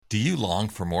Do you long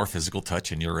for more physical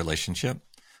touch in your relationship?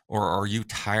 Or are you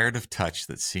tired of touch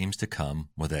that seems to come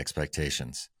with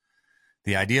expectations?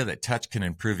 The idea that touch can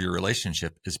improve your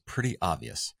relationship is pretty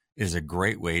obvious. It is a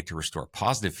great way to restore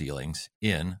positive feelings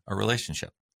in a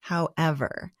relationship.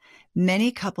 However,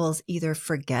 many couples either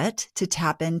forget to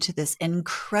tap into this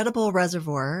incredible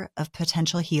reservoir of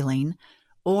potential healing,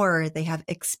 or they have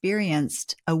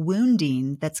experienced a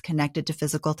wounding that's connected to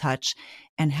physical touch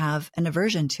and have an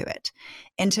aversion to it.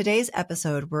 In today's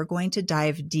episode, we're going to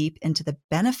dive deep into the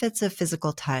benefits of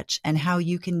physical touch and how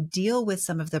you can deal with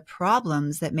some of the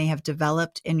problems that may have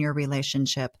developed in your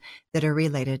relationship that are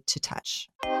related to touch.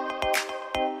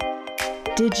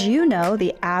 Did you know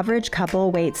the average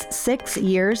couple waits 6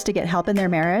 years to get help in their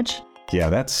marriage? Yeah,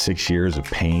 that's 6 years of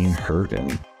pain, hurt,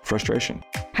 and frustration.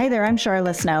 Hi there, I'm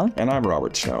Charla Snow. And I'm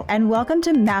Robert Snow. And welcome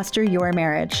to Master Your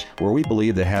Marriage, where we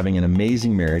believe that having an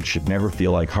amazing marriage should never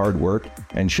feel like hard work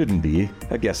and shouldn't be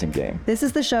a guessing game. This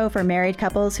is the show for married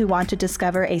couples who want to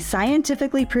discover a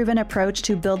scientifically proven approach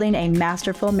to building a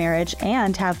masterful marriage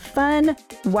and have fun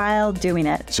while doing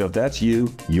it. So if that's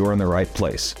you, you're in the right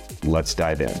place. Let's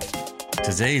dive in.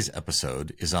 Today's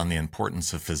episode is on the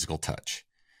importance of physical touch.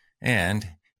 And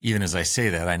even as I say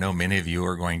that, I know many of you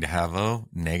are going to have a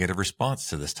negative response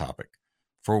to this topic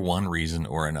for one reason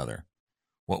or another.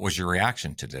 What was your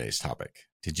reaction to today's topic?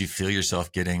 Did you feel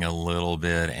yourself getting a little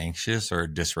bit anxious or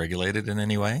dysregulated in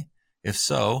any way? If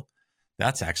so,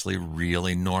 that's actually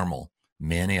really normal.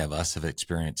 Many of us have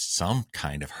experienced some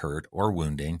kind of hurt or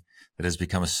wounding that has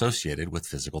become associated with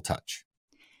physical touch.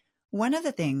 One of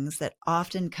the things that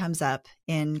often comes up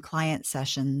in client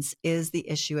sessions is the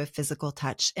issue of physical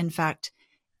touch. In fact,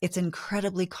 it's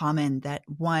incredibly common that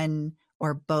one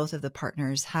or both of the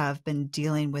partners have been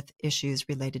dealing with issues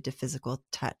related to physical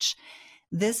touch.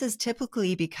 This is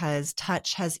typically because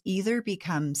touch has either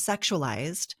become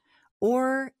sexualized,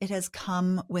 or it has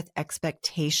come with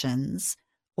expectations,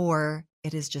 or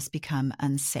it has just become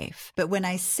unsafe. But when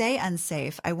I say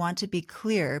unsafe, I want to be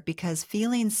clear because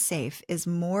feeling safe is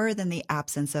more than the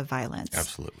absence of violence.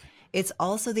 Absolutely. It's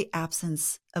also the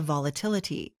absence of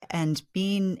volatility and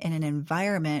being in an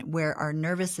environment where our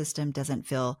nervous system doesn't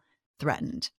feel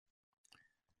threatened.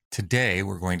 Today,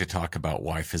 we're going to talk about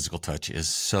why physical touch is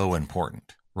so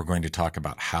important. We're going to talk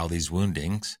about how these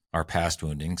woundings, our past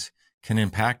woundings, can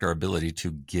impact our ability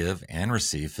to give and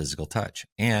receive physical touch.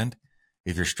 And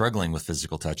if you're struggling with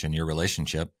physical touch in your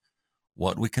relationship,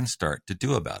 what we can start to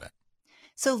do about it.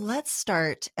 So let's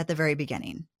start at the very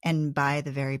beginning. And by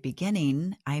the very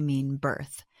beginning, I mean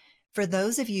birth. For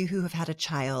those of you who have had a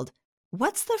child,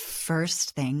 what's the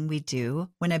first thing we do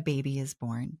when a baby is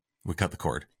born? We cut the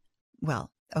cord. Well,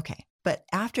 okay. But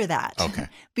after that,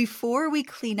 before we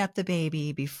clean up the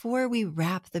baby, before we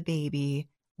wrap the baby,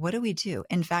 what do?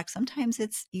 In fact, sometimes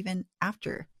it's even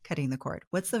after cutting the cord.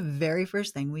 What's the very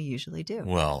first thing we usually do?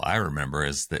 Well, I remember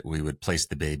is that we would place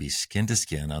the baby skin to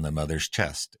skin on the mother's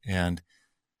chest. And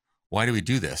why do we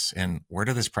do this? And where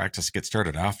did this practice get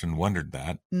started? I often wondered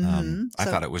that. I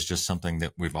thought it was just something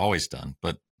that we've always done.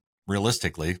 But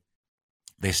realistically,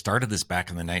 they started this back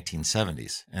in the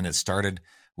 1970s. And it started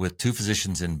with two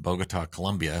physicians in Bogota,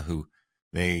 Colombia, who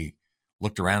they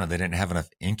looked around and they didn't have enough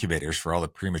incubators for all the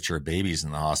premature babies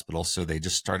in the hospital. So they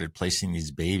just started placing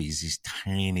these babies, these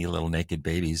tiny little naked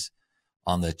babies,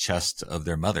 on the chest of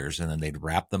their mothers. And then they'd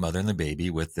wrap the mother and the baby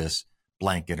with this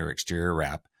blanket or exterior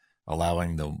wrap,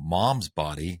 allowing the mom's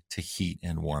body to heat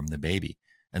and warm the baby.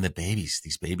 And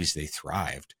these babies, they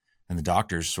thrived. And the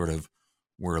doctors sort of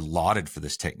were lauded for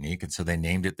this technique. And so they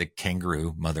named it the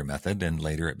kangaroo mother method. And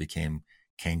later it became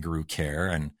kangaroo care.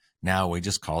 And now we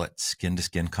just call it skin to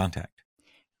skin contact.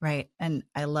 Right. And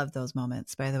I love those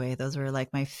moments, by the way. Those were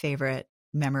like my favorite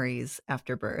memories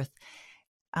after birth.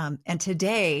 And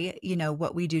today,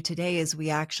 what we do today is we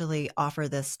actually offer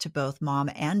this to both mom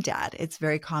and dad. It's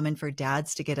very common for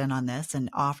dads to get in on this and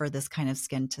offer this kind of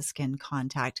skin to skin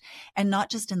contact, and not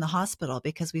just in the hospital,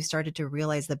 because we started to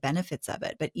realize the benefits of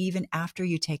it, but even after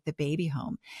you take the baby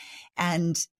home.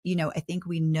 And, I think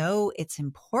we know it's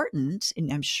important,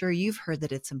 and I'm sure you've heard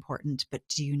that it's important, but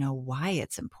do you know why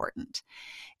it's important?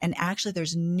 And actually,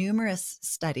 there's numerous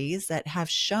studies that have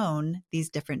shown these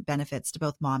different benefits to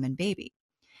both mom and baby.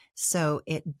 So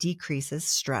it decreases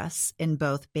stress in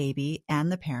both baby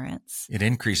and the parents. It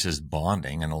increases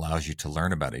bonding and allows you to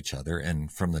learn about each other.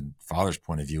 And from the father's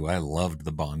point of view, I loved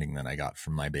the bonding that I got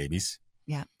from my babies.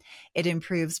 Yeah. It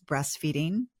improves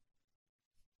breastfeeding.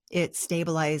 It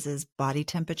stabilizes body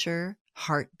temperature,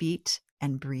 heartbeat,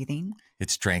 and breathing. It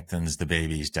strengthens the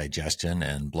baby's digestion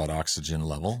and blood oxygen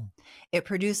level. It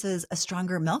produces a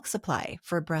stronger milk supply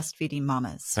for breastfeeding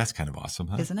mamas. That's kind of awesome,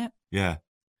 huh? Isn't it? Yeah.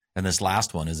 And this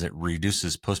last one is it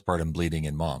reduces postpartum bleeding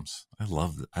in moms. I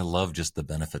love just the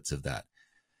benefits of that.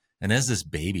 And as this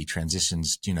baby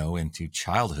transitions, into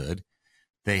childhood,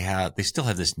 they still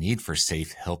have this need for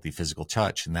safe, healthy physical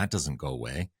touch, and that doesn't go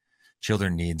away.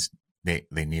 Children they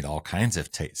need all kinds of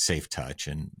safe touch,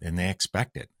 and they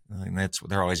expect it. And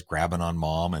they're always grabbing on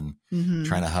mom and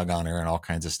trying to hug on her and all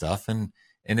kinds of stuff. And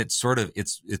it's sort of,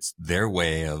 it's their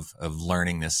way of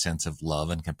learning this sense of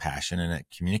love and compassion. And it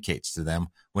communicates to them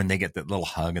when they get that little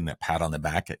hug and that pat on the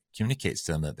back, it communicates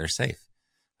to them that they're safe.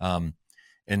 And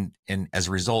as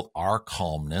a result, our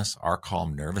calm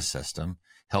nervous system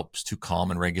helps to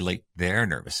calm and regulate their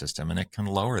nervous system, and it can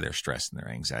lower their stress and their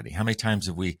anxiety. How many times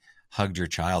have we hugged your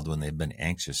child when they've been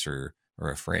anxious or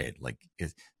afraid?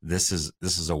 This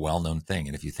is a well-known thing.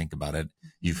 And if you think about it,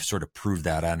 you've sort of proved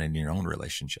that out in your own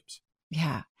relationships.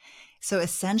 Yeah. So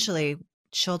essentially,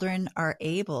 children are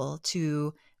able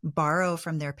to borrow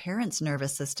from their parents'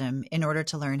 nervous system in order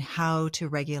to learn how to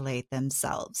regulate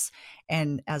themselves.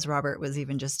 And as Robert was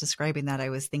even just describing that, I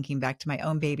was thinking back to my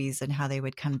own babies and how they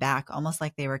would come back almost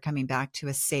like they were coming back to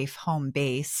a safe home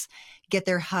base, get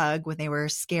their hug when they were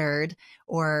scared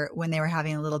or when they were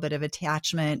having a little bit of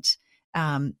attachment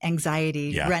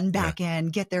anxiety, run back in,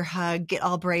 get their hug, get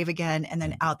all brave again, and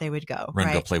then out they would go.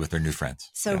 Go play with their new friends.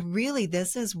 So really,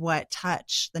 this is what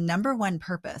touch, the number one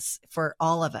purpose for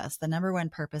all of us, the number one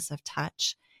purpose of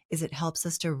touch is it helps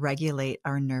us to regulate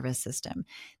our nervous system.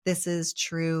 This is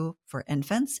true for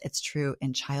infants. It's true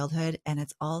in childhood, and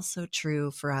it's also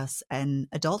true for us in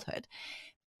adulthood.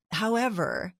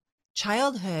 However,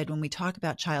 childhood, when we talk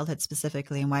about childhood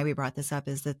specifically, and why we brought this up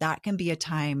is that can be a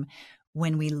time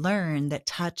when we learn that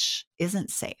touch isn't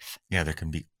safe. Yeah, there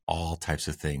can be all types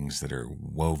of things that are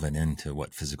woven into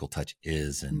what physical touch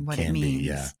is and what can it means. be.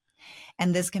 Yeah.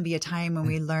 And this can be a time when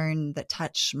we learn that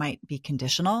touch might be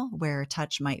conditional, where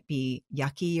touch might be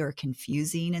yucky or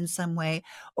confusing in some way,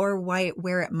 or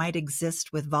where it might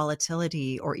exist with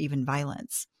volatility or even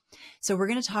violence. So we're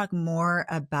going to talk more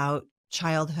about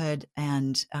childhood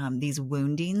and these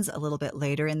woundings a little bit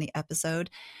later in the episode.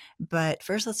 But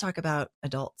first, let's talk about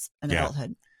adults and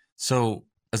adulthood. So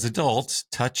as adults,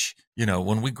 touch,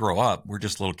 when we grow up, we're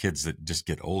just little kids that just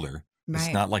get older. Right.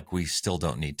 It's not like we still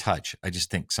don't need touch. I just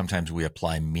think sometimes we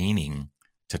apply meaning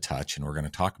to touch, and we're going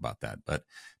to talk about that. But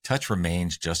touch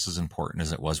remains just as important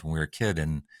as it was when we were a kid.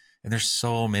 And there's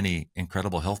so many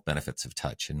incredible health benefits of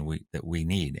touch that we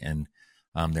need. And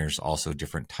there's also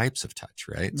different types of touch,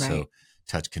 right? So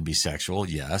touch can be sexual,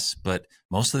 yes, but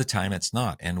most of the time it's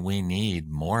not. And we need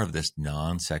more of this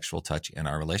non-sexual touch in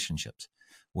our relationships.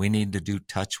 We need to do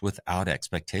touch without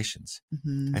expectations.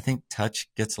 I think touch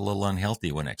gets a little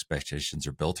unhealthy when expectations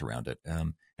are built around it.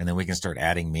 And then we can start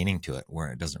adding meaning to it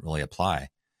where it doesn't really apply.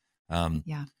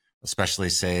 Especially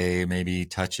say maybe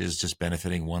touch is just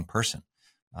benefiting one person.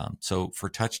 So for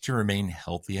touch to remain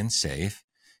healthy and safe,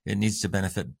 it needs to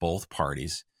benefit both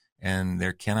parties, and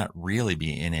there cannot really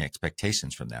be any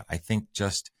expectations from that. I think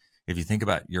just if you think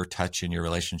about your touch in your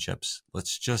relationships,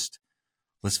 let's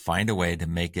find a way to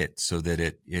make it so that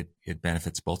it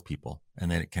benefits both people and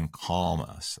that it can calm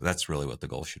us. That's really what the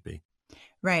goal should be.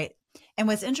 Right. And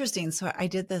what's interesting, so I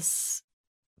did this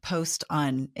post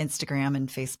on Instagram and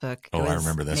Facebook. Oh, I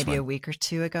remember this maybe one. A week or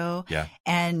two ago. Yeah.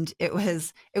 And it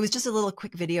was just a little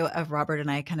quick video of Robert and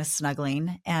I kind of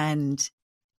snuggling, and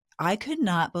I could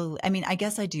not believe, I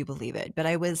guess I do believe it, but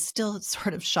I was still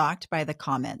sort of shocked by the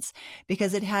comments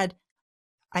because it had,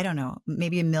 I don't know,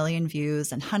 maybe 1 million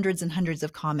views and hundreds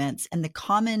of comments. And the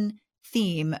common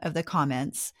theme of the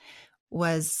comments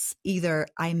was either,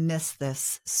 I miss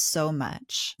this so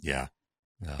much. Yeah.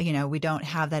 We don't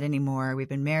have that anymore. We've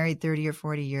been married 30 or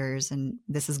 40 years and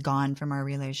this is gone from our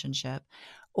relationship.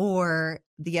 Or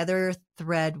the other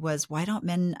thread was, why don't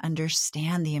men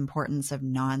understand the importance of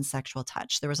non-sexual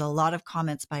touch? There was a lot of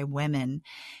comments by women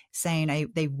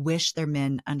saying they wish their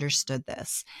men understood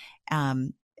this.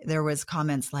 There was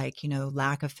comments like,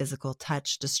 lack of physical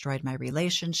touch destroyed my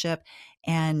relationship.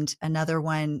 And another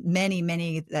one,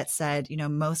 many that said,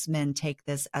 most men take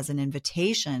this as an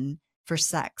invitation for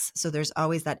sex. So there's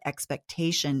always that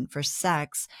expectation for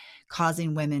sex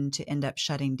causing women to end up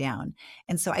shutting down.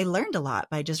 And so I learned a lot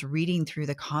by just reading through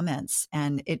the comments.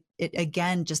 And it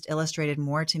again, just illustrated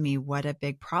more to me what a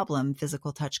big problem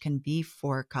physical touch can be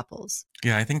for couples.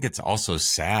 Yeah, I think it's also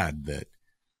sad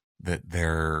that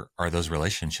there are those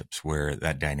relationships where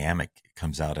that dynamic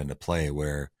comes out into play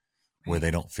where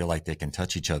they don't feel like they can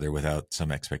touch each other without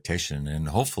some expectation. And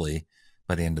hopefully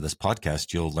by the end of this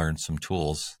podcast, you'll learn some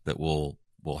tools that will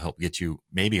help get you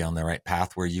maybe on the right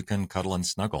path where you can cuddle and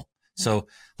snuggle. So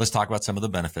let's talk about some of the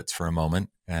benefits for a moment.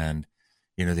 And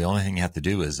the only thing you have to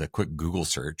do is a quick Google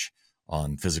search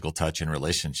on physical touch and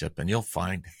relationship, and you'll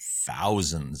find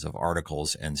thousands of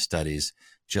articles and studies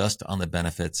just on the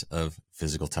benefits of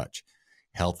physical touch,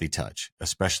 healthy touch,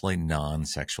 especially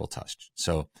non-sexual touch.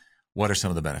 So what are some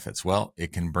of the benefits? Well,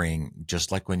 it can bring,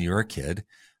 just like when you were a kid,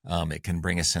 it can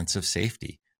bring a sense of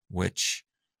safety, which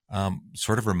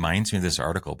sort of reminds me of this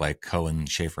article by Cohen,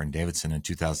 Schaefer, and Davidson in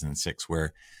 2006,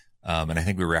 where, and I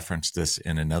think we referenced this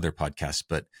in another podcast,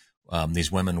 but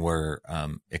these women were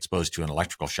exposed to an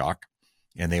electrical shock,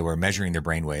 and they were measuring their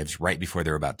brain waves right before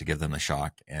they were about to give them the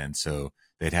shock. And so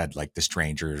they'd had like the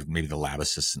stranger, maybe the lab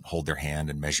assistant, hold their hand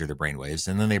and measure their brain waves.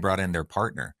 And then they brought in their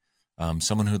partner,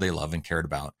 someone who they love and cared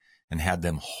about, and had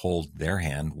them hold their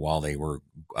hand while they were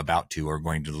about to or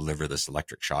going to deliver this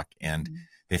electric shock. And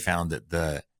they found that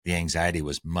the anxiety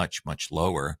was much, much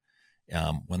lower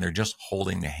when they're just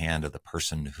holding the hand of the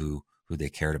person who they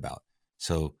cared about.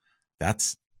 So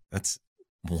that's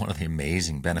one of the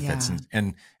amazing benefits. Yeah.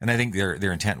 And I think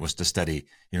their intent was to study,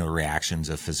 reactions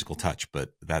of physical touch,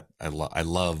 but that I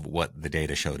love what the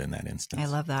data showed in that instance. I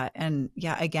love that. And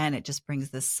yeah, again, it just brings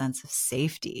this sense of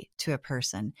safety to a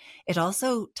person.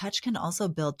 Touch can also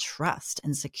build trust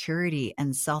and security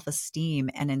and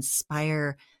self-esteem and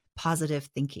inspire positive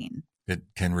thinking. It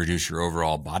can reduce your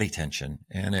overall body tension,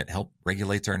 and it helps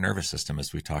regulate our nervous system,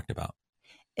 as we talked about.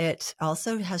 It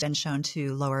also has been shown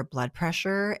to lower blood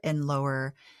pressure and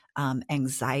lower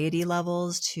anxiety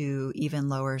levels, to even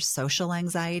lower social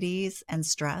anxieties and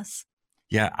stress.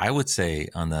 Yeah, I would say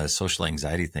on the social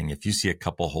anxiety thing, if you see a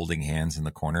couple holding hands in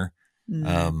the corner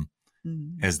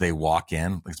as they walk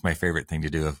in, it's my favorite thing to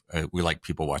do. We like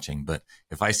people watching, but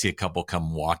if I see a couple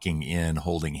come walking in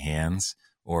holding hands,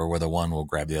 or where the one will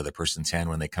grab the other person's hand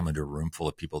when they come into a room full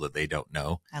of people that they don't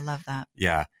know. I love that.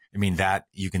 Yeah. I mean, that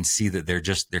you can see that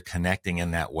they're connecting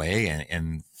in that way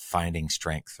and finding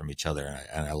strength from each other.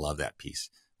 And I love that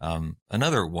piece.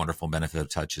 Another wonderful benefit of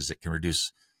touch is it can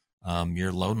reduce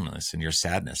your loneliness and your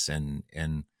sadness and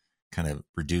kind of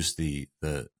reduce the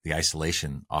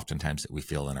isolation oftentimes that we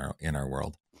feel in our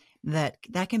world.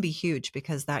 That can be huge,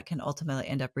 because that can ultimately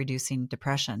end up reducing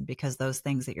depression, because those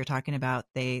things that you're talking about,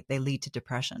 they lead to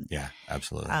depression. Yeah,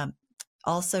 absolutely.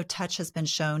 Also, touch has been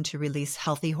shown to release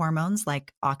healthy hormones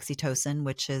like oxytocin,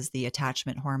 which is the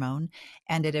attachment hormone,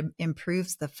 and it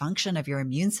improves the function of your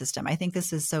immune system. I think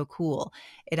this is so cool.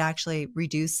 It actually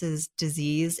reduces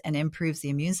disease and improves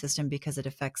the immune system because it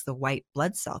affects the white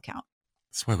blood cell count.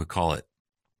 That's why we call it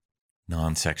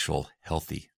non-sexual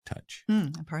healthy touch.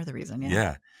 Part of the reason, yeah.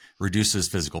 Yeah. Reduces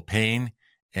physical pain,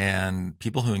 and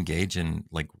people who engage in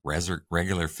like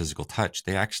regular physical touch,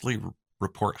 they actually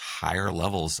report higher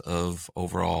levels of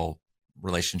overall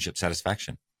relationship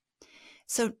satisfaction.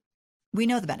 So we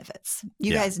know the benefits.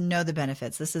 You guys know the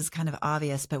benefits. This is kind of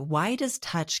obvious, but why does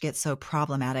touch get so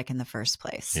problematic in the first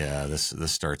place? Yeah, this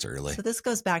starts early. So this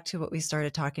goes back to what we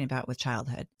started talking about with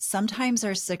childhood. Sometimes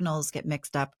our signals get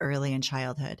mixed up early in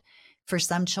childhood. For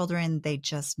some children, they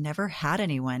just never had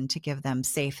anyone to give them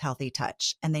safe, healthy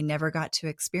touch, and they never got to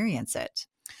experience it.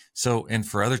 So, and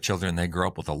for other children, they grow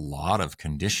up with a lot of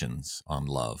conditions on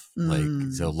love.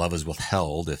 So love is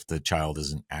withheld if the child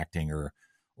isn't acting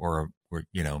or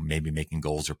maybe making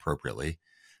goals appropriately.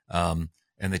 And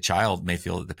the child may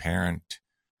feel that the parent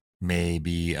may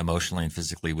be emotionally and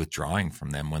physically withdrawing from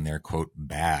them when they're, quote,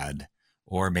 bad.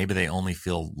 Or maybe they only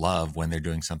feel love when they're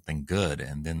doing something good.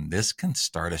 And then this can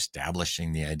start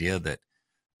establishing the idea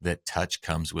that touch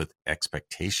comes with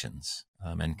expectations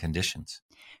and conditions.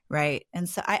 Right. And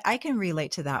so I can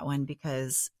relate to that one,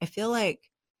 because I feel like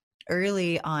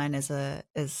early on as a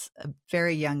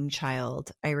very young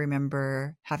child, I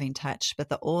remember having touch, but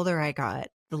the older I got,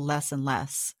 the less and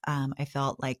less I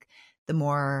felt like, the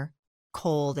more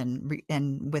cold and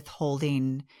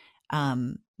withholding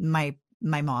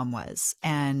my mom was.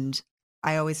 And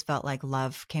I always felt like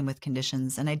love came with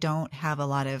conditions, and I don't have a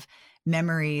lot of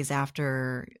memories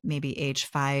after maybe age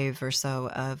 5 or so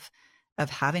of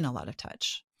having a lot of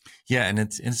touch. Yeah. And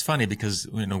it's funny because,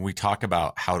 we talk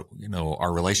about how,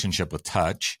 our relationship with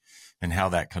touch and how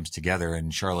that comes together.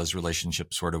 And Charla's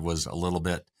relationship sort of was a little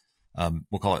bit,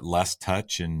 we'll call it less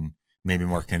touch and maybe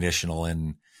more conditional.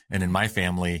 And in my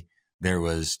family, there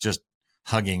was just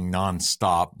hugging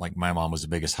nonstop. Like my mom was the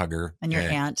biggest hugger. And your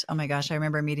aunt, oh my gosh, I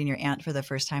remember meeting your aunt for the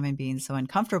first time and being so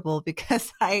uncomfortable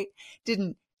because I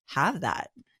didn't have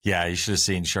that. Yeah, you should have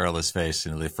seen Charla's face.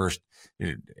 The first,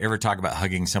 ever talk about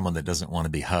hugging someone that doesn't want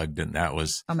to be hugged, and that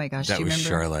was, oh my gosh, that was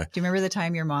Charla. Do you remember the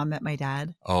time your mom met my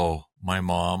dad? Oh, my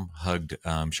mom hugged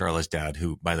Charla's dad,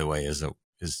 who, by the way, is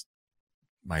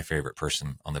my favorite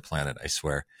person on the planet, I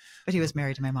swear. But he was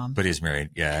married to my mom. But he's married,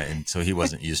 yeah, and so he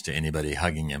wasn't used to anybody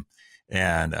hugging him.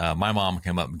 And my mom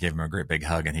came up and gave him a great big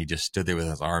hug, and he just stood there with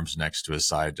his arms next to his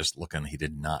side, just looking. He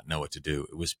did not know what to do.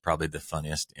 It was probably the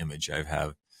funniest image I've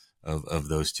had of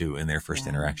those two in their first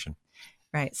interaction.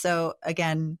 Right. So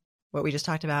again, what we just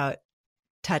talked about,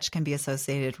 touch can be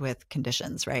associated with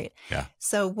conditions, right? Yeah.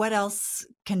 So what else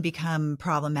can become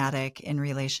problematic in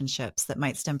relationships that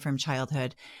might stem from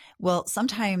childhood? Well,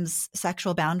 sometimes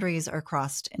sexual boundaries are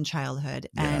crossed in childhood,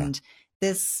 and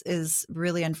this is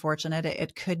really unfortunate.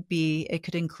 It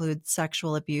could include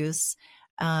sexual abuse,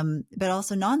 but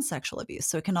also non-sexual abuse.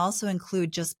 So it can also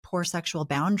include just poor sexual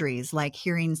boundaries, like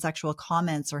hearing sexual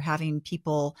comments or having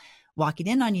people walking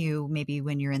in on you, maybe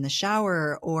when you're in the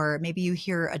shower, or maybe you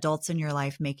hear adults in your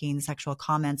life making sexual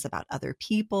comments about other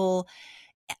people.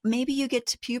 Maybe you get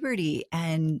to puberty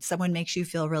and someone makes you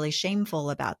feel really shameful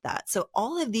about that. So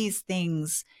all of these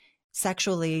things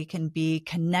sexually can be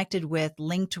connected with,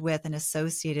 linked with, and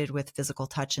associated with physical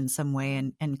touch in some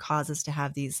way, and cause us to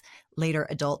have these later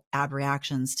adult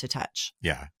abreactions to touch.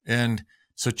 Yeah. And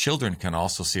so children can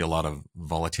also see a lot of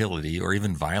volatility or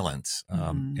even violence,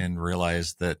 and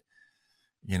realize that,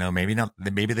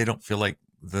 maybe they don't feel like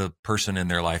the person in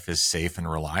their life is safe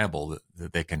and reliable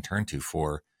that they can turn to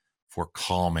for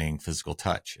calming physical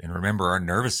touch. And remember, our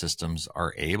nervous systems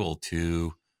we're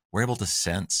able to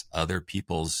sense other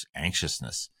people's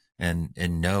anxiousness and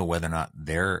know whether or not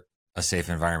they're a safe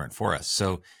environment for us.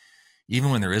 So even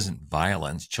when there isn't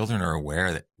violence, children are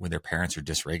aware that when their parents are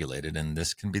dysregulated, and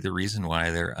this can be the reason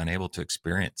why they're unable to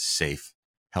experience safe,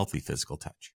 healthy physical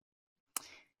touch.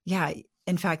 Yeah.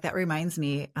 In fact, that reminds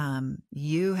me,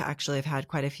 you actually have had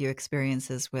quite a few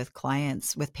experiences with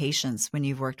clients, with patients that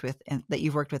you've worked with in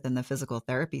the physical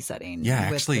therapy setting.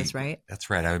 Yeah, with actually, this, right? That's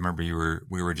right. I remember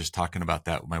we were just talking about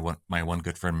that. My one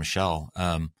good friend, Michelle,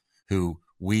 who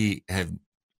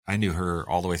I knew her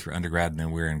all the way through undergrad, and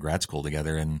then we were in grad school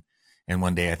together. And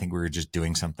one day I think we were just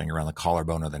doing something around the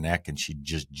collarbone or the neck, and she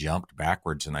just jumped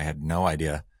backwards, and I had no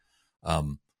idea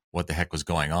what the heck was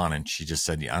going on. And she just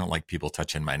said, "I don't like people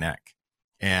touching my neck."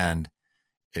 And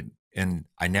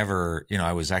I never,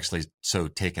 I was actually so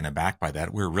taken aback by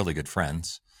that. We were really good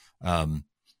friends.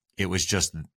 It was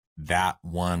just that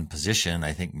one position.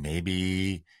 I think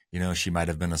maybe, she might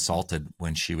have been assaulted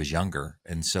when she was younger.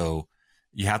 And so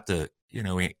you have to,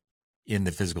 in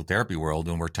the physical therapy world,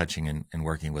 when we're touching and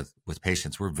working with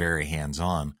patients, we're very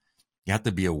hands-on. You have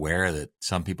to be aware that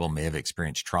some people may have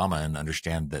experienced trauma and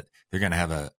understand that they're going to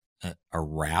have a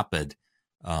rapid,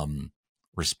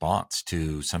 response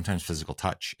to sometimes physical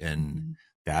touch. And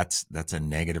that's a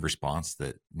negative response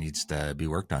that needs to be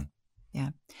worked on.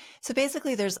 Yeah. So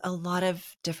basically there's a lot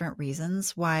of different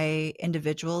reasons why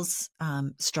individuals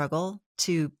struggle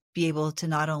to be able to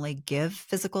not only give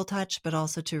physical touch, but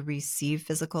also to receive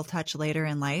physical touch later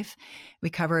in life. We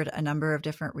covered a number of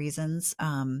different reasons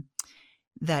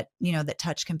that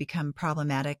touch can become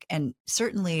problematic, and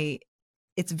certainly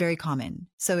it's very common.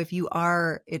 So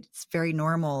it's very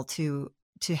normal to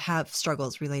have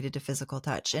struggles related to physical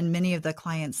touch. And many of the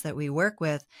clients that we work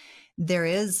with, there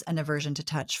is an aversion to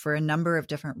touch for a number of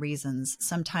different reasons.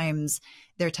 Sometimes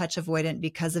they're touch avoidant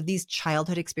because of these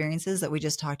childhood experiences that we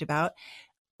just talked about,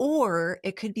 or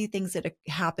it could be things that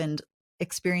happened,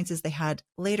 experiences they had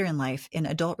later in life in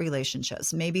adult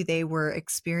relationships. Maybe they were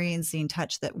experiencing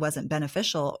touch that wasn't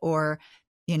beneficial, or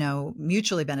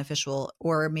mutually beneficial,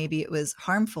 or maybe it was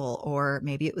harmful, or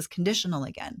maybe it was conditional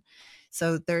again.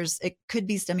 So it could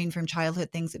be stemming from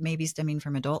childhood things. It may be stemming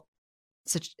from adult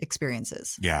such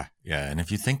experiences. Yeah. Yeah. And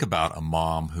if you think about a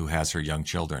mom who has her young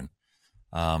children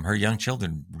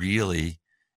really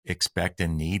expect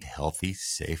and need healthy,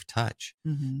 safe touch.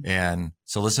 Mm-hmm. And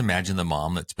so let's imagine the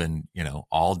mom that's been,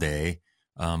 all day,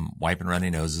 wiping runny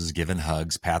noses, giving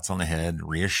hugs, pats on the head,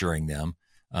 reassuring them.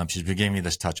 She's been giving me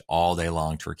this touch all day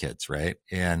long to her kids, right?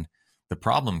 And the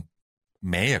problem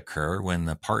may occur when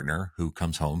the partner who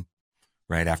comes home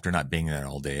right after not being there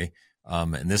all day,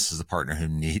 and this is the partner who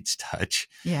needs touch.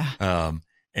 Yeah.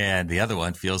 And the other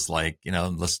one feels like,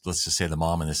 let's just say the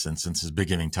mom in this instance has been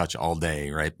giving touch all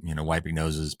day, right? Wiping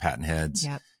noses, patting heads,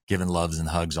 yep, giving loves and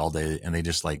hugs all day, and they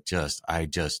I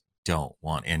just don't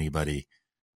want anybody,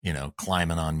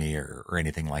 climbing on me or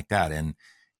anything like that. And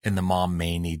the mom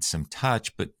may need some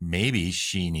touch, but maybe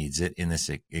she needs it in this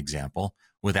example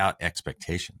without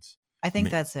expectations. I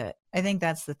think that's it. I think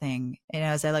that's the thing.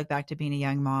 As I look back to being a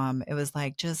young mom, it was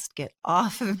like, just get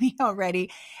off of me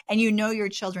already. And your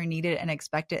children need it and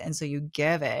expect it. And so you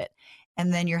give it.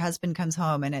 And then your husband comes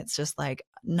home and it's just like,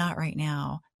 not right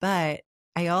now. But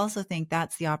I also think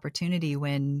that's the opportunity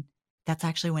when that's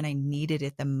actually when I needed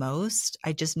it the most.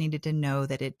 I just needed to know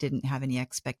that it didn't have any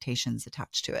expectations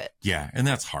attached to it. Yeah. And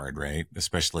that's hard, right?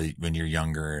 Especially when you're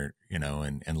younger,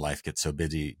 and life gets so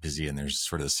busy and there's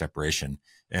sort of a separation.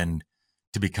 And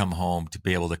to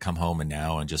be able to come home and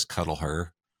now and just cuddle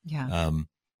her. Yeah.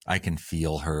 I can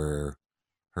feel her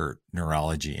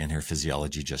neurology and her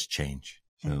physiology just change.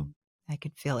 So. And I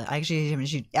could feel it.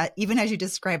 Actually, even as you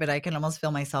describe it, I can almost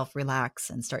feel myself relax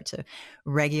and start to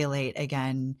regulate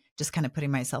again, just kind of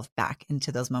putting myself back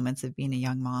into those moments of being a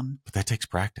young mom. But that takes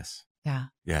practice. Yeah.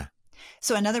 Yeah.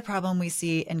 So another problem we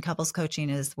see in couples coaching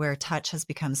is where touch has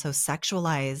become so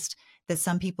sexualized that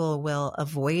some people will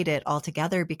avoid it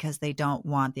altogether because they don't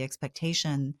want the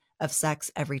expectation of sex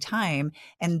every time.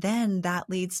 And then that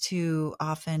leads to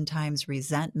oftentimes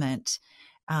resentment.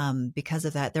 Because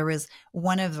of that. There was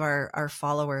one of our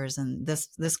followers, and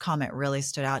this comment really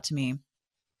stood out to me.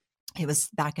 It was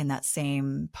back in that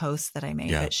same post that I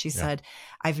made, but she said,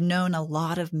 I've known a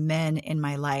lot of men in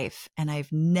my life, and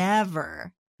I've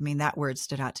never, that word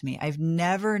stood out to me. I've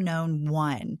never known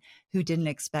one who didn't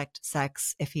expect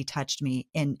sex if he touched me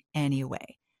in any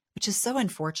way, which is so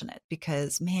unfortunate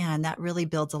because, man, that really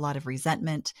builds a lot of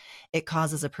resentment. It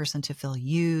causes a person to feel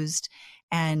used.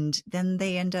 And then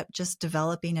they end up just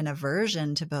developing an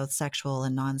aversion to both sexual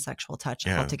and non-sexual touch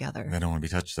altogether. They don't want to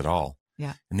be touched at all.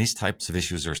 Yeah. And these types of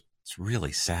issues it's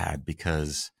really sad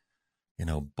because,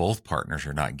 both partners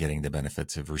are not getting the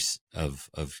benefits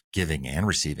of giving and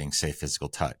receiving safe physical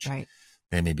touch. Right.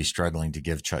 They may be struggling to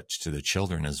give touch to their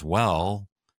children as well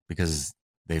because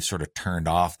they've sort of turned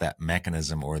off that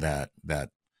mechanism or that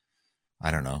I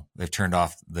don't know, they've turned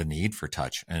off the need for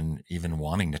touch and even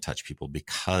wanting to touch people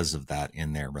because of that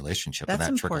in their relationship. That's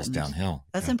and that important. Trickles downhill.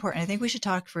 That's important. I think we should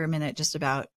talk for a minute just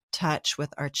about touch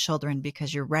with our children,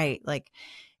 because you're right. Like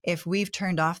if we've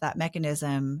turned off that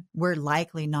mechanism, we're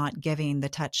likely not giving the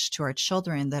touch to our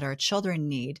children that our children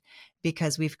need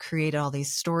because we've created all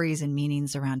these stories and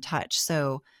meanings around touch.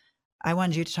 So I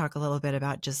wanted you to talk a little bit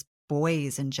about just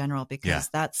boys in general, because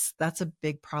that's a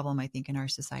big problem, I think, in our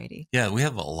society. Yeah, we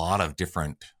have a lot of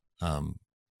different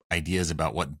ideas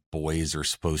about what boys are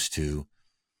supposed to,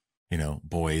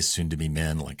 boys, soon to be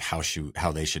men, like how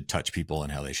they should touch people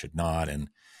and how they should not.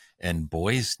 And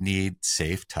boys need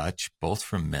safe touch, both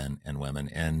from men and women.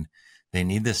 And they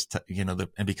need this,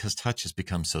 and because touch has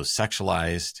become so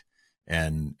sexualized,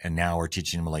 and now we're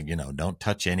teaching them don't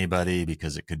touch anybody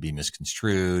because it could be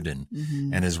misconstrued. And,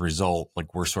 and as a result,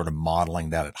 we're sort of modeling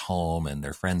that at home and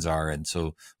their friends are. And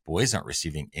so boys aren't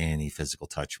receiving any physical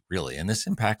touch really. And this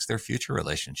impacts their future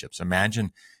relationships.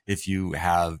 Imagine if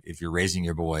you're raising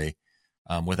your boy,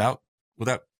 without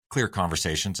clear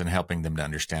conversations and helping them to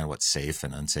understand what safe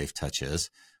and unsafe touch is.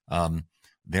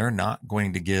 They're not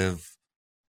going to give,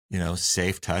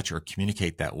 safe touch or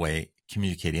communicate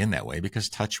in that way, because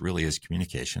touch really is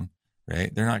communication,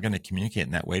 right? They're not going to communicate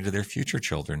in that way to their future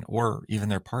children or even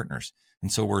their partners.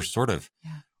 And so we're sort of,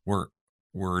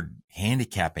 we're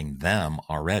handicapping them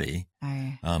already.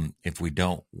 If we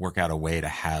don't work out a way to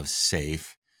have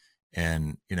safe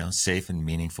and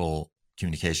meaningful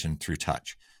communication through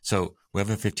touch. So we have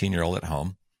a 15-year-old at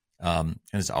home. And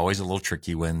it's always a little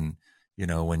tricky when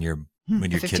your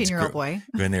 15-year-old boy.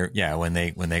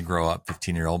 when they grow up,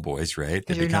 15-year-old boys, right?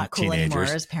 Because you're not cool teenagers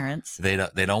anymore as parents. They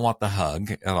don't want the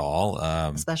hug at all.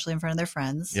 Especially in front of their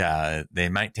friends. Yeah. They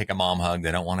might take a mom hug.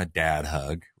 They don't want a dad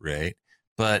hug, right?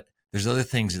 But there's other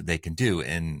things that they can do.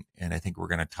 And I think we're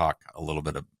going to talk a little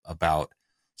bit about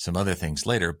some other things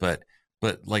later, but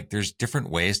there's different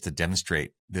ways to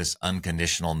demonstrate this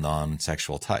unconditional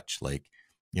non-sexual touch.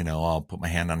 I'll put my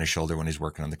hand on his shoulder when he's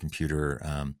working on the computer.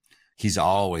 And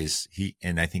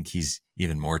I think he's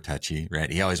even more touchy,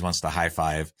 right? He always wants to high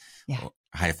five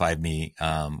me,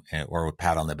 or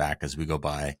pat on the back as we go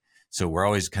by. So we're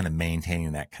always kind of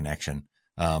maintaining that connection.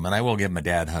 And I will give him a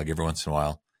dad hug every once in a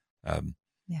while.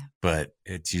 But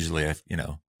it's usually,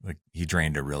 he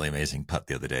drained a really amazing putt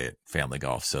the other day at family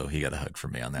golf. So he got a hug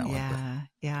from me on that one.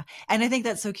 Yeah. And I think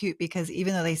that's so cute because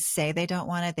even though they say they don't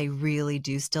want it, they really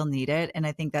do still need it. And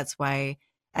I think that's why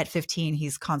at 15,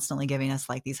 he's constantly giving us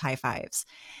these high fives.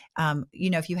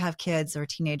 If you have kids or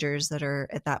teenagers that are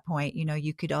at that point,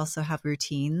 you could also have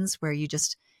routines where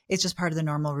it's just part of the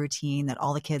normal routine that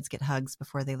all the kids get hugs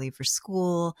before they leave for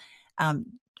school.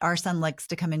 Our son likes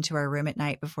to come into our room at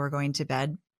night before going to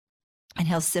bed and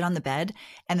he'll sit on the bed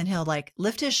and then he'll like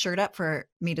lift his shirt up for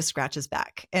me to scratch his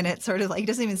back. And it's sort of like, he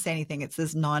doesn't even say anything. It's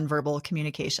this nonverbal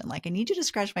communication. Like, I need you to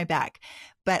scratch my back.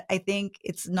 But I think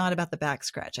it's not about the back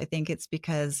scratch. I think it's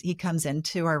because he comes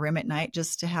into our room at night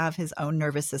just to have his own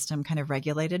nervous system kind of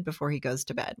regulated before he goes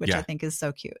to bed, which I think is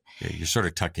so cute. Yeah, you're sort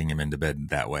of tucking him into bed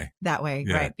that way.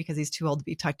 Right. Because he's too old to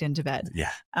be tucked into bed.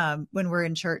 Yeah. When we're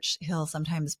in church, he'll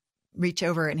sometimes reach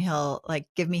over and he'll like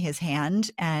give me his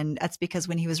hand. And that's because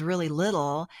when he was really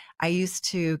little, I used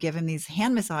to give him these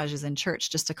hand massages in church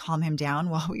just to calm him down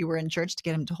while we were in church to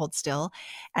get him to hold still.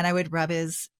 And I would rub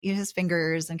his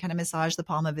fingers and kind of massage the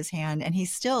palm of his hand. And he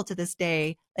still to this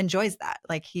day enjoys that.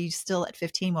 Like he still at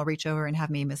 15 will reach over and have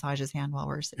me massage his hand while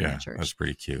we're sitting in church. That's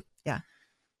pretty cute. Yeah.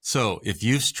 So if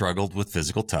you've struggled with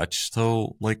physical touch,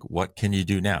 so like what can you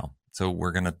do now? So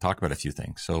we're going to talk about a few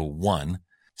things. So 1,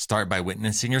 start by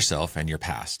witnessing yourself and your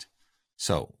past.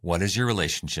 So what is your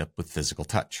relationship with physical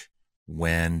touch?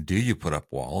 When do you put up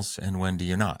walls and when do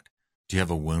you not? Do you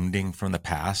have a wounding from the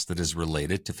past that is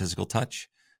related to physical touch?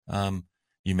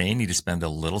 You may need to spend a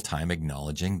little time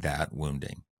acknowledging that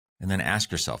wounding. And then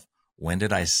ask yourself, when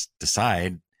did I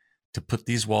decide to put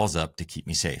these walls up to keep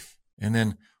me safe? And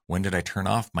then when did I turn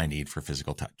off my need for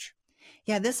physical touch?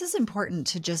 Yeah, this is important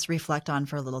to just reflect on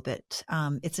for a little bit.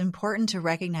 It's important to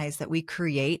recognize that we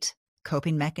create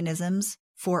coping mechanisms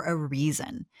for a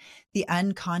reason. The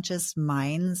unconscious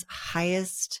mind's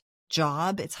highest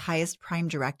job, its highest prime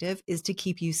directive is to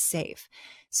keep you safe.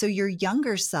 So your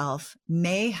younger self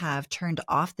may have turned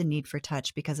off the need for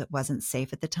touch because it wasn't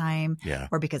safe at the time,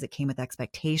 or because it came with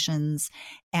expectations.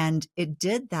 And it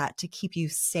did that to keep you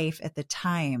safe at the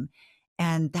time.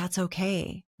 And that's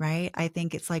okay, right? I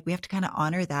think it's like we have to kind of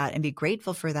honor that and be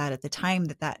grateful for that at the time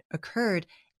that occurred.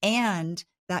 And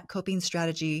that coping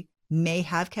strategy may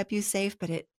have kept you safe, but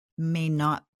it may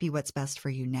not be what's best for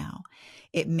you now.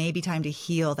 It may be time to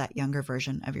heal that younger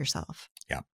version of yourself.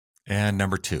 Yeah. And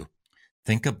number 2,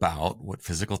 think about what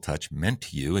physical touch meant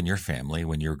to you and your family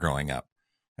when you were growing up.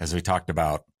 As we talked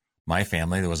about, my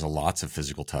family, there was lots of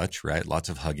physical touch, right? Lots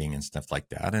of hugging and stuff like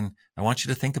that. And I want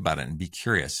you to think about it and be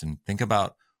curious and think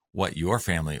about what your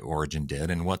family origin did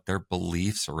and what their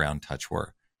beliefs around touch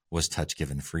were. Was touch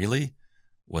given freely?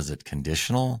 Was it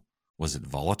conditional? Was it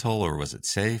volatile or was it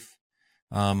safe?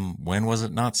 When was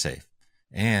it not safe?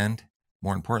 And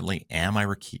more importantly, am I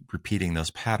repeating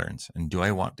those patterns? And do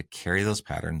I want to carry those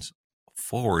patterns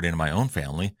forward in my own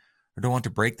family, or do I want to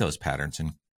break those patterns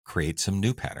and create some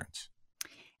new patterns?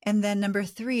 And then number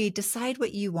 3, decide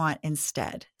what you want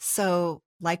instead. So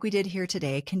like we did here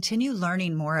today, continue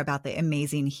learning more about the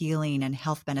amazing healing and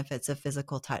health benefits of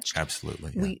physical touch.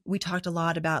 Absolutely. Yeah. We talked a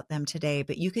lot about them today,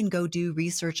 but you can go do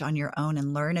research on your own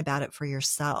and learn about it for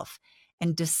yourself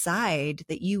and decide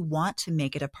that you want to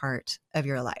make it a part of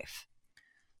your life.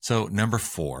 So number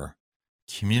 4,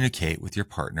 communicate with your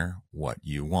partner what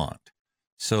you want.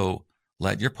 So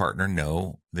let your partner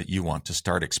know that you want to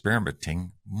start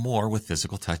experimenting more with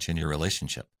physical touch in your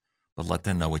relationship, but let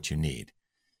them know what you need.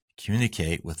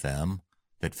 Communicate with them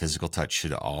that physical touch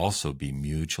should also be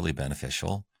mutually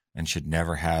beneficial and should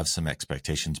never have some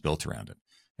expectations built around it.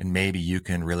 And maybe you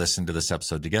can re-listen to this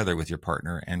episode together with your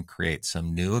partner and create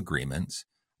some new agreements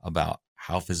about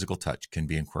how physical touch can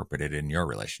be incorporated in your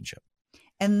relationship.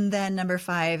 And then number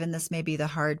 5, and this may be the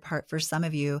hard part for some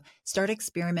of you, start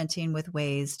experimenting with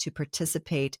ways to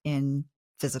participate in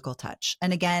physical touch.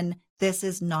 And again, this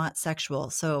is not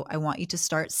sexual. So I want you to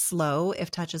start slow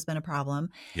if touch has been a problem.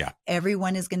 Yeah.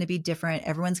 Everyone is going to be different.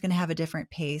 Everyone's going to have a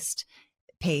different pace.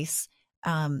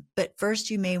 But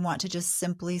first you may want to just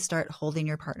simply start holding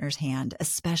your partner's hand,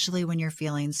 especially when you're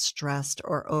feeling stressed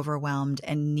or overwhelmed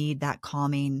and need that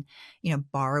calming,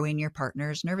 borrowing your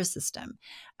partner's nervous system.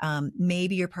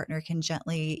 Maybe your partner can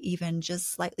gently, even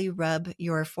just slightly rub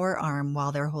your forearm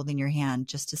while they're holding your hand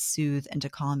just to soothe and to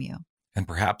calm you. And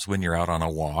perhaps when you're out on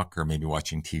a walk or maybe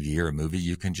watching TV or a movie,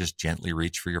 you can just gently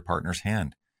reach for your partner's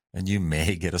hand and you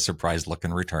may get a surprised look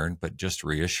in return, but just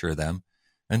reassure them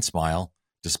and smile.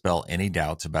 Dispel any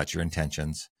doubts about your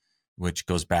intentions, which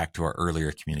goes back to our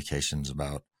earlier communications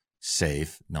about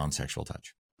safe, non-sexual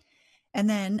touch. And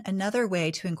then another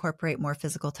way to incorporate more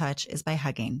physical touch is by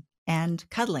hugging and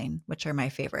cuddling, which are my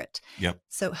favorite. Yep.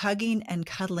 So hugging and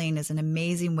cuddling is an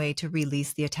amazing way to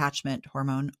release the attachment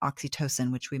hormone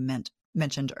oxytocin, which we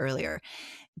mentioned earlier.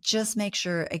 Just make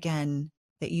sure, again,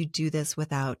 that you do this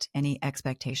without any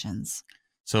expectations.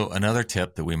 So another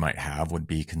tip that we might have would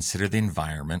be consider the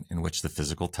environment in which the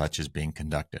physical touch is being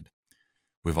conducted.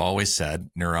 We've always said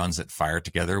neurons that fire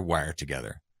together wire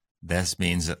together. This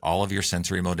means that all of your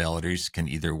sensory modalities can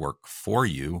either work for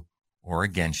you or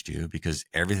against you because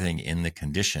everything in the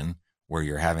condition where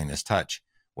you're having this touch,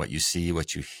 what you see,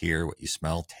 what you hear, what you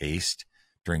smell, taste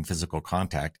during physical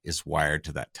contact is wired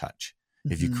to that touch.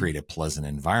 Mm-hmm. If you create a pleasant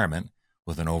environment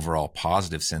with an overall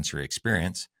positive sensory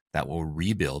experience, that will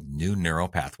rebuild new neural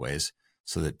pathways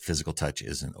so that physical touch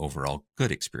is an overall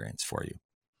good experience for you.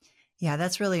 Yeah,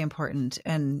 that's really important.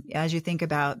 And as you think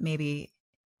about maybe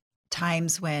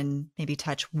times when maybe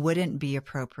touch wouldn't be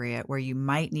appropriate, where you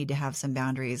might need to have some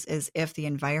boundaries, is if the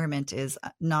environment is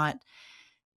not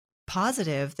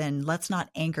positive, then let's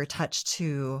not anchor touch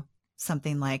to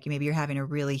something like maybe you're having a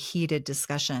really heated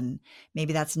discussion.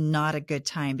 Maybe that's not a good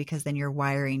time, because then you're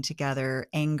wiring together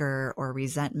anger or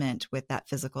resentment with that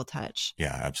physical touch.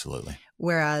 Yeah, absolutely.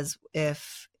 Whereas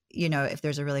if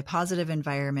there's a really positive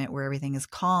environment where everything is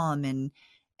calm and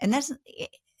that's,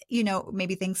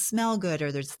 maybe things smell good,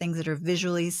 or there's things that are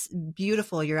visually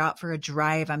beautiful. You're out for a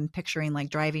drive. I'm picturing like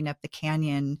driving up the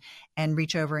canyon and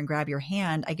reach over and grab your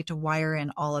hand. I get to wire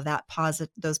in all of that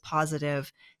those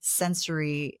positive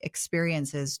sensory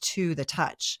experiences to the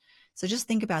touch. So just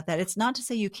think about that. It's not to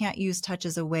say you can't use touch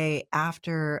as a way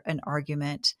after an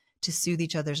argument to soothe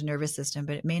each other's nervous system,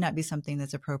 but it may not be something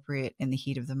that's appropriate in the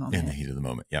heat of the moment. In the heat of the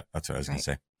moment. Yeah, that's what I was going to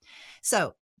say.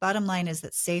 So bottom line is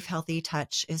that safe, healthy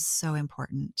touch is so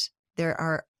important. There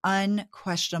are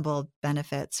unquestionable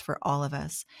benefits for all of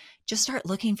us. Just start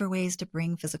looking for ways to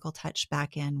bring physical touch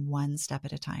back in one step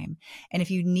at a time. And if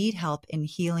you need help in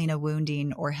healing a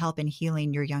wounding or help in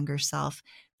healing your younger self,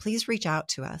 please reach out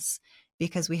to us,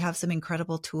 because we have some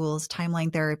incredible tools.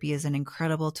 Timeline therapy is an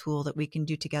incredible tool that we can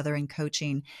do together in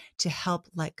coaching to help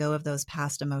let go of those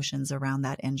past emotions around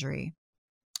that injury.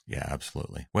 Yeah,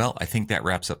 absolutely. Well, I think that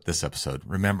wraps up this episode.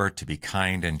 Remember to be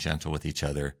kind and gentle with each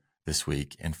other this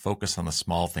week and focus on the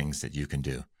small things that you can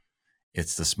do.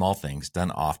 It's the small things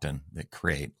done often that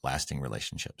create lasting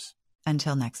relationships.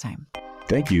 Until next time.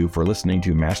 Thank you for listening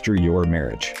to Master Your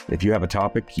Marriage. If you have a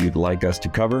topic you'd like us to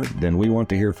cover, then we want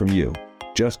to hear from you.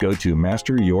 Just go to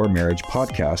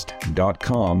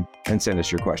masteryourmarriagepodcast.com and send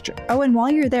us your question. Oh, and while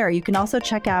you're there, you can also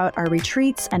check out our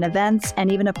retreats and events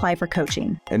and even apply for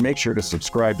coaching. And make sure to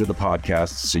subscribe to the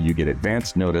podcast so you get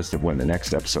advance notice of when the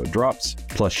next episode drops,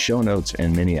 plus show notes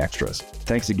and many extras.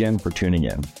 Thanks again for tuning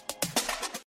in.